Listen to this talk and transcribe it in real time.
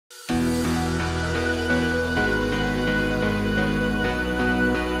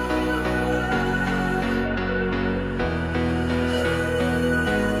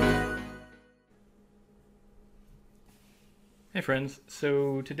Hi friends,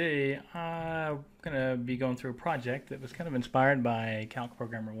 so today I'm going to be going through a project that was kind of inspired by Calc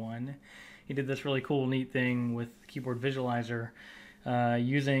Programmer 1. He did this really cool, neat thing with Keyboard Visualizer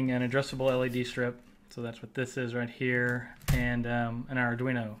using an addressable LED strip. So that's what this is right here, and an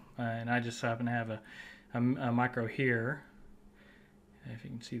Arduino. And I just happen to have a micro here, if you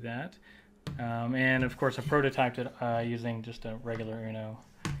can see that. And of course I prototyped it using just a regular Uno.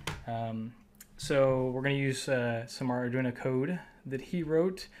 So we're going to use some Arduino code that he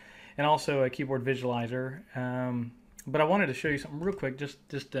wrote, and also a keyboard visualizer. But I wanted to show you something real quick,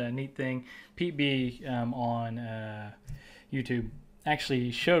 just a neat thing. Pete B on YouTube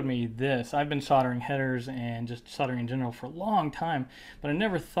actually showed me this. I've been soldering headers and just soldering in general for a long time, but I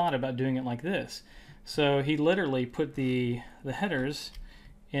never thought about doing it like this. So he literally put the headers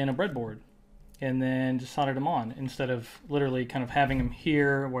in a breadboard and then just soldered them on, instead of literally kind of having them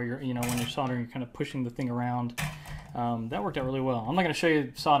here where you're, when you're soldering, you're kind of pushing the thing around. That worked out really well. I'm not going to show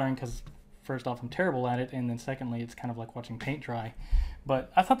you soldering because first off, I'm terrible at it, and then secondly, it's kind of like watching paint dry.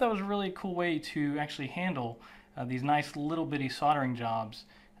 But I thought that was a really cool way to actually handle these nice little bitty soldering jobs.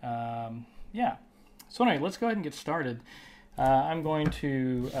 Yeah. So anyway, let's go ahead and get started. I'm going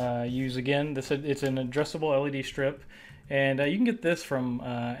to use, again, it's an addressable LED strip. And you can get this from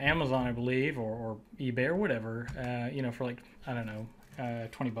Amazon, I believe, or eBay or whatever, for like, I don't know,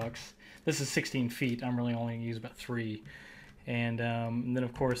 20 bucks. This is 16 feet. I'm really only going to use about 3. And then,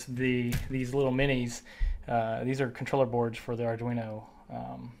 of course, these little minis, these are controller boards for the Arduino.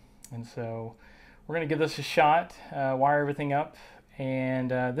 And so we're going to give this a shot, wire everything up,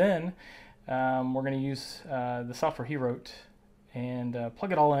 and then we're going to use the software he wrote and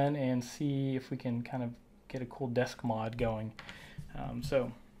plug it all in and see if we can kind of get a cool desk mod going. So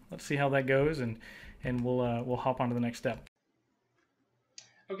let's see how that goes, and we'll hop on to the next step.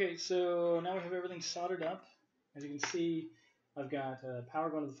 Okay, so now we have everything soldered up. As you can see, I've got power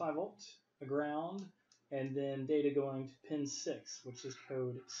going to the 5 volt, a ground, and then data going to pin 6, which is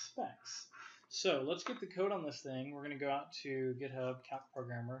code specs. So let's get the code on this thing. We're going to go out to GitHub, Calc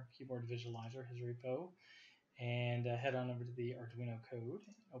Programmer, Keyboard Visualizer, his repo, and head on over to the Arduino code,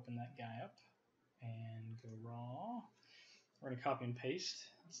 open that guy up, and go raw. We're going to copy and paste.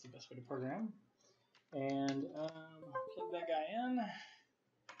 That's the best way to program. And plug that guy in.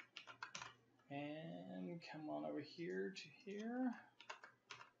 And come on over here to here.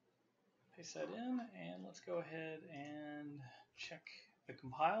 Paste that in. And let's go ahead and check the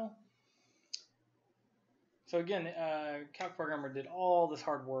compile. So again, Calc Programmer did all this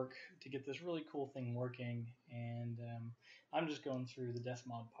hard work to get this really cool thing working. And I'm just going through the desk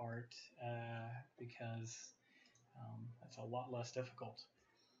mod part because that's a lot less difficult.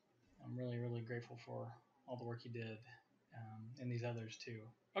 I'm really, really grateful for all the work he did, and these others too.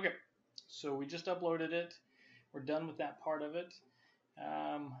 Okay, so we just uploaded it. We're done with that part of it.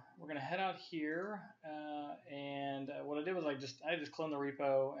 We're gonna head out here, and what I did was I just cloned the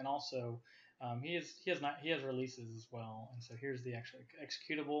repo, and also he has releases as well. And so here's the actual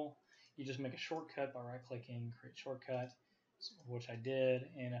executable. You just make a shortcut by right-clicking, create shortcut, which I did.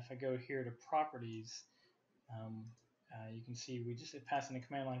 And if I go here to properties, you can see we just passed in a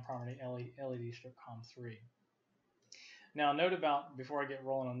command line property LED strip COM3. Now note about, before I get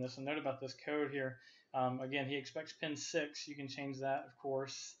rolling on this, and note about this code here, again, he expects pin 6. You can change that, of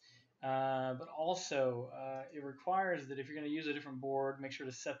course, but also it requires that if you're going to use a different board, make sure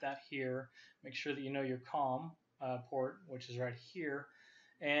to set that here. Make sure that you know your COM port, which is right here.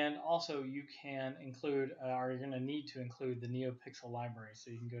 And also you can include, or you're going to need to include the NeoPixel library. So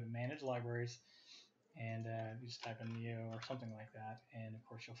you can go to Manage Libraries, and you just type in Neo or something like that, and of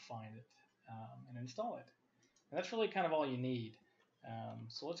course you'll find it and install it. And that's really kind of all you need.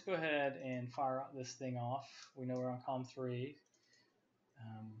 So let's go ahead and fire this thing off. We know we're on COM3,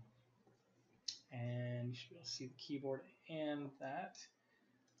 and you should be able to see the keyboard and that.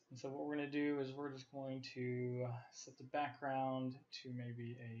 And so what we're going to do is we're just going to set the background to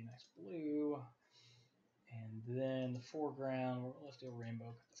maybe a nice blue, and then the foreground, let's do a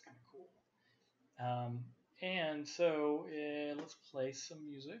rainbow because that's kind of cool. And so let's play some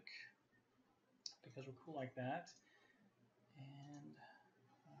music because we're cool like that. And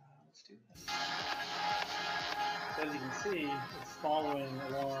let's do this. So as you can see, it's following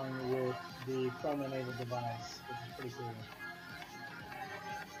along with the Chroma enabled device, which is pretty cool.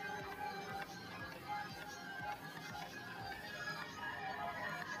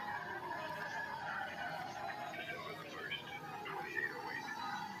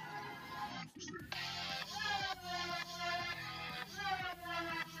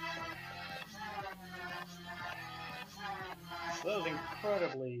 So that was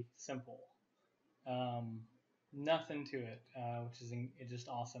incredibly simple. Nothing to it, which is it's just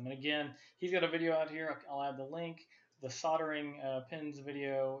awesome. And again, he's got a video out here. I'll add the link. The soldering pins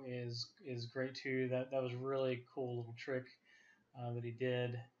video is great too. That was really cool little trick that he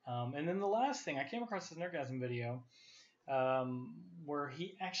did. And then the last thing, I came across this Nerdgasm video where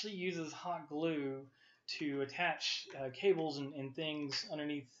he actually uses hot glue to attach cables and things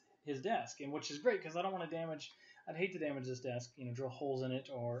underneath his desk, and which is great because I don't want to damage. I'd hate to damage this desk, drill holes in it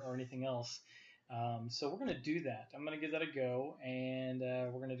or anything else. So we're going to do that. I'm going to give that a go, and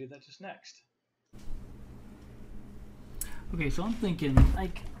we're going to do that just next. Okay, so I'm thinking,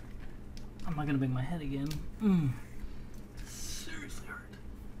 like, I'm not going to bang my head again. Seriously hurt.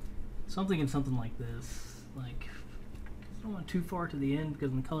 So I'm thinking something like this. Like, I don't want too far to the end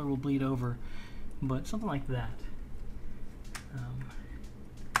because the color will bleed over, but something like that.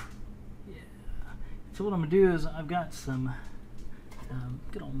 Yeah. So what I'm going to do is I've got some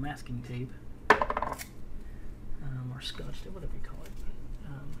good old masking tape. Or scotch tape, whatever you call it.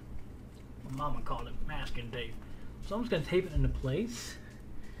 My mama called it masking tape. So I'm just going to tape it into place,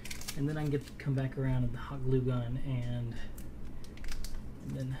 and then I can come back around with the hot glue gun and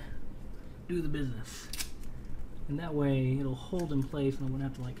then do the business. And that way it'll hold in place, and I won't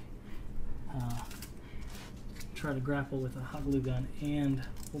have to like try to grapple with a hot glue gun and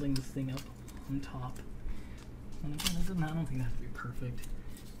holding this thing up on top. And again, I don't think it has to be perfect.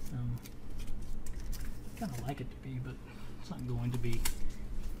 Kind of like it to be, but it's not going to be.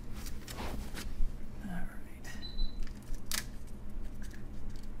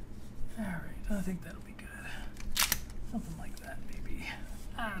 Alright, I think that'll be good. Something like that, maybe.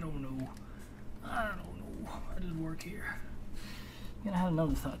 I don't know. I just work here. And I had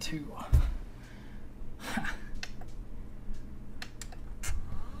another thought too. I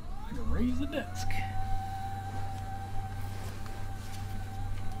can raise the desk.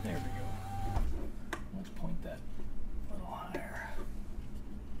 There we go. Let's point that a little higher.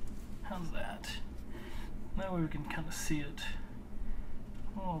 How's that? That way we can kind of see it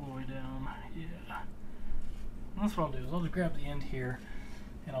all the way down. Yeah. And that's what I'll do is I'll just grab the end here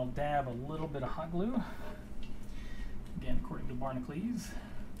and I'll dab a little bit of hot glue. Again, according to Barnacles,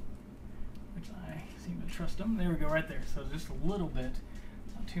 which I seem to trust him. There we go, right there. So just a little bit,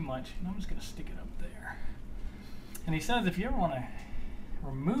 not too much. And I'm just going to stick it up there. And he says if you ever want to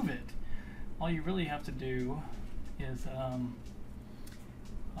remove it, all you really have to do is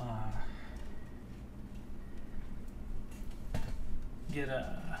get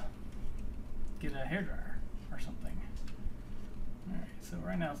a hairdryer or something. Alright, so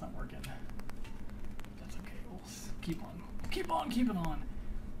right now it's not working. That's okay, we'll keep on keeping on.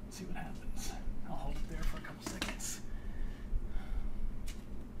 See what happens. I'll hold it there for a couple seconds.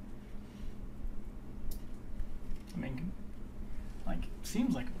 I mean, like, it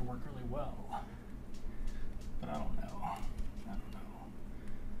seems like it would work really well, but I don't know.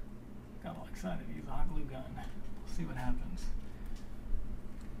 Got all excited to use a hot glue gun. We'll see what happens.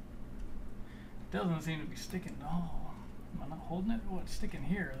 It doesn't seem to be sticking at all. Am I not holding it? Oh, it's sticking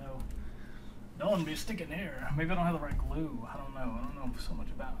here though. Don't want to be sticking there. Maybe I don't have the right glue. I don't know. I don't know so much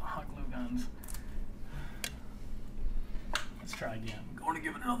about hot glue guns. Let's try again. I'm going to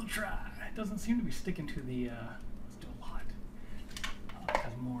give it another try. It doesn't seem to be sticking to the, let's do a lot.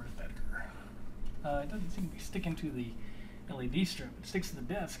 Because more is better. It doesn't seem to be sticking to the LED strip. It sticks to the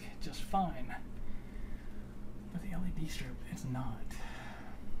desk just fine. But the LED strip, it's not.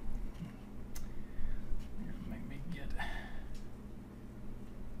 You're going to make me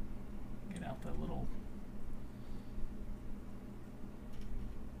get out the little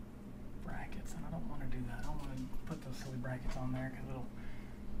brackets, and I don't want to do that. I don't want to put those silly brackets on there because it'll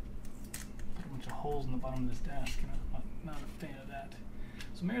put a bunch of holes in the bottom of this desk, and I'm not a fan of that.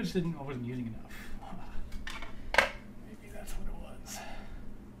 So maybe I wasn't using enough. Maybe that's what it was.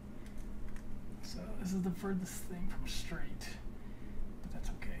 So this is the furthest thing from straight, but that's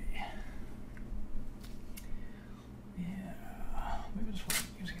okay. Yeah, maybe I just wasn't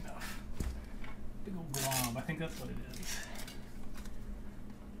using enough. Big old glob, I think that's what it is.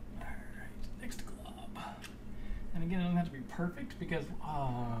 Alright, next glob. And again, it doesn't have to be perfect because,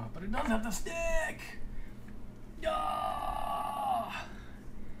 but it does have to stick!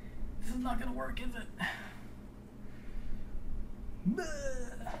 This is not gonna work, is it?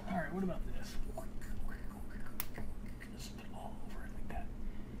 Alright, what about this? Just put it all over it like that.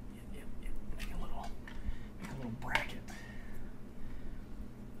 Yep. Make a little bracket.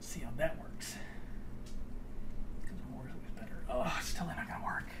 See how that works. Because more is always better. Oh, it's still not gonna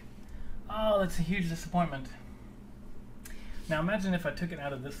work. Oh, that's a huge disappointment. Now imagine if I took it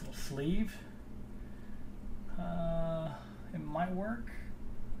out of this little sleeve. It might work.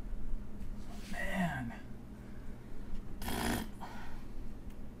 Man,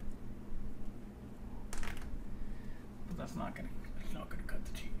 it's not gonna cut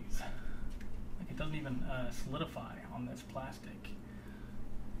the cheese. Like, it doesn't even solidify on this plastic.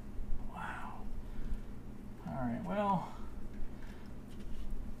 Wow. All right, well,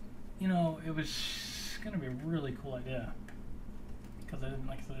 you know, it was gonna be a really cool idea because I didn't,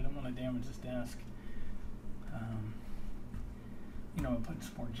 like I said, I didn't want to damage this desk. You know, put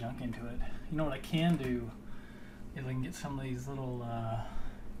some more junk into it. You know what I can do is I can get some of these little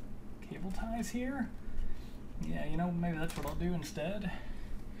cable ties here. Yeah, you know, maybe that's what I'll do instead.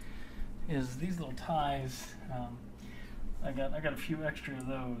 Is these little ties? I got a few extra of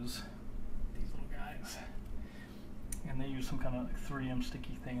those. These little guys, and they use some kind of like 3M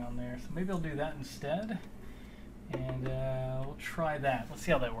sticky thing on there. So maybe I'll do that instead, and we'll try that. Let's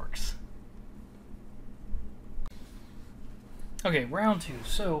see how that works. Okay, round 2.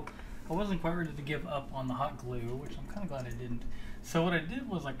 So I wasn't quite ready to give up on the hot glue, which I'm kind of glad I didn't. So what I did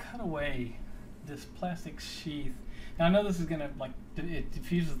was I cut away this plastic sheath. Now I know this is gonna, like, it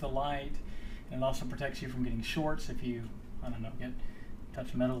diffuses the light, and it also protects you from getting shorts if you, I don't know,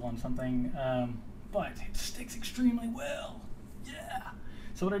 touch metal on something. But it sticks extremely well. Yeah.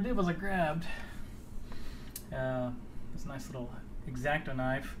 So what I did was I grabbed this nice little X-Acto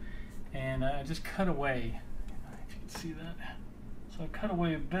knife, and I just cut away. If you can see that. So I cut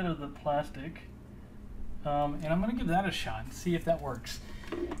away a bit of the plastic, and I'm going to give that a shot and see if that works.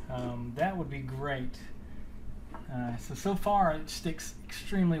 That would be great. So far it sticks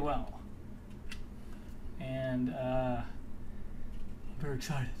extremely well, and I'm very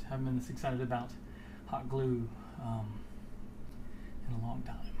excited. I haven't been this excited about hot glue in a long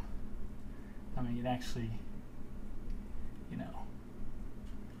time. I mean, it actually, you know,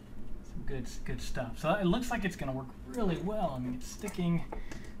 some good stuff. So it looks like it's going to work really well. I mean, it's sticking.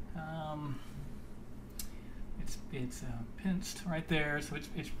 It's pinched right there, so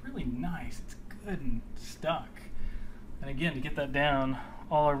it's really nice. It's good and stuck. And again, to get that down,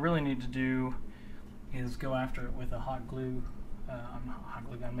 all I really need to do is go after it with a hot glue, not hot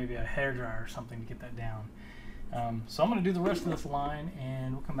glue gun, maybe a hairdryer or something to get that down. So I'm going to do the rest of this line,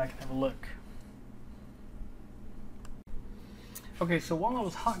 and we'll come back and have a look. Okay, so while I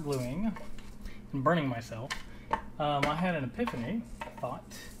was hot gluing and burning myself, I had an epiphany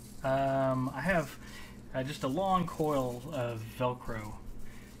thought. I have just a long coil of Velcro,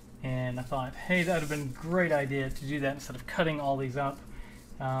 and I thought, hey, that would have been a great idea to do that instead of cutting all these up.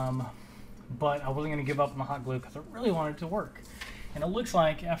 But I wasn't going to give up on the hot glue because I really wanted it to work. And it looks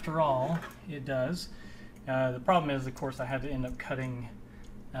like, after all, it does. The problem is, of course, I had to end up cutting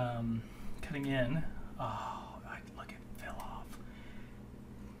in. Oh, look, it fell off.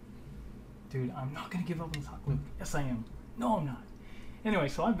 Dude, I'm not going to give up on this hot glue. Yes, I am. No, I'm not. Anyway,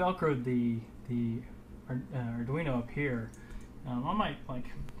 so I Velcroed the Arduino up here. I might like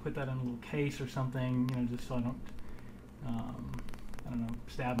put that in a little case or something, you know, just so I don't know,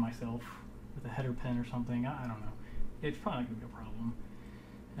 stab myself with a header pin or something. I don't know. It's probably not gonna be a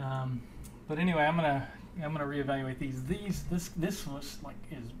problem. But anyway, I'm gonna reevaluate these. This was like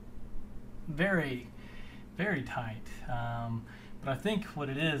is very, very tight. But I think what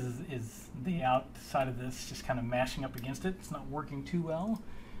it is the outside of this just kind of mashing up against it. It's not working too well.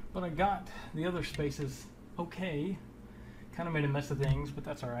 But I got the other spaces okay. Kind of made a mess of things, but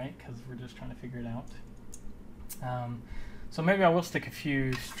that's all right because we're just trying to figure it out. So maybe I will stick a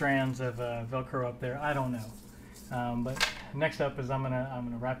few strands of Velcro up there. I don't know. But next up is I'm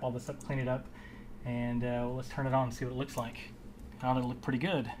gonna wrap all this up, clean it up, and well, let's turn it on and see what it looks like. It'll look pretty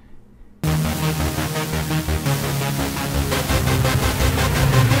good.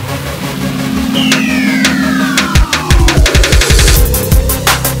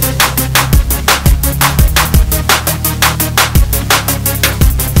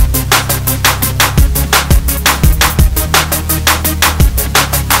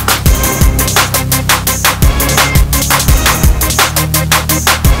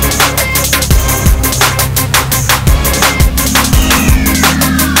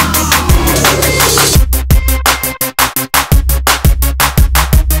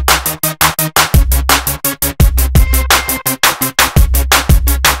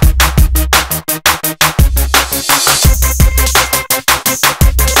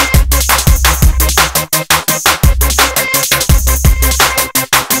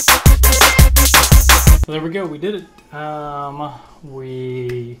 So there we go, we did it.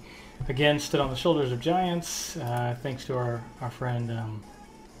 We again stood on the shoulders of giants, thanks to our friend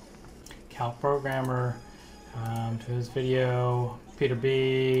Calc Programmer, to his video, Peter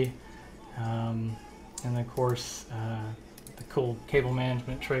B, and of course the cool cable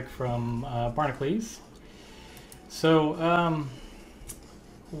management trick from Barnacles. So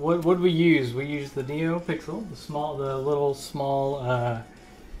what would we use? We use the Neo Pixel, the little small kind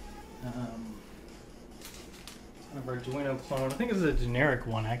of Arduino clone. I think it's a generic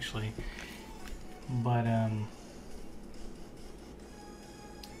one actually, but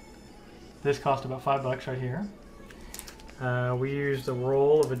this cost about $5 right here. We used a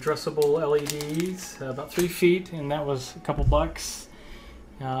roll of addressable LEDs, about 3 feet, and that was a couple bucks.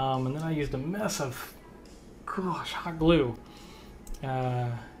 And then I used a mess of, gosh, hot glue.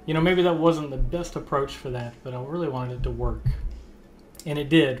 You know, maybe that wasn't the best approach for that, but I really wanted it to work. And it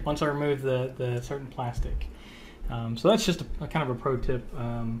did, once I removed the certain plastic. So that's just a kind of a pro tip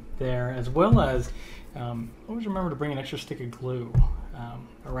there, as well as always remember to bring an extra stick of glue.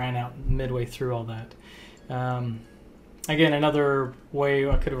 I ran out midway through all that. Again, another way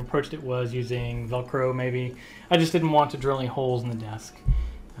I could have approached it was using Velcro maybe. I just didn't want to drill any holes in the desk.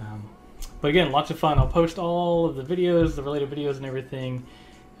 But again, lots of fun. I'll post all of the videos, the related videos and everything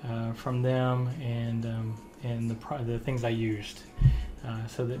from them, and the things I used,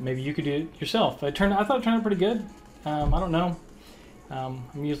 so that maybe you could do it yourself. I thought it turned out pretty good. I don't know. I'm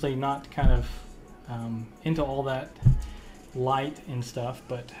usually not kind of into all that light and stuff,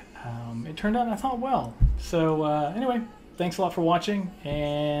 but it turned out, I thought, well. So anyway, thanks a lot for watching,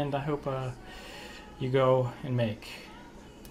 and I hope you go and make.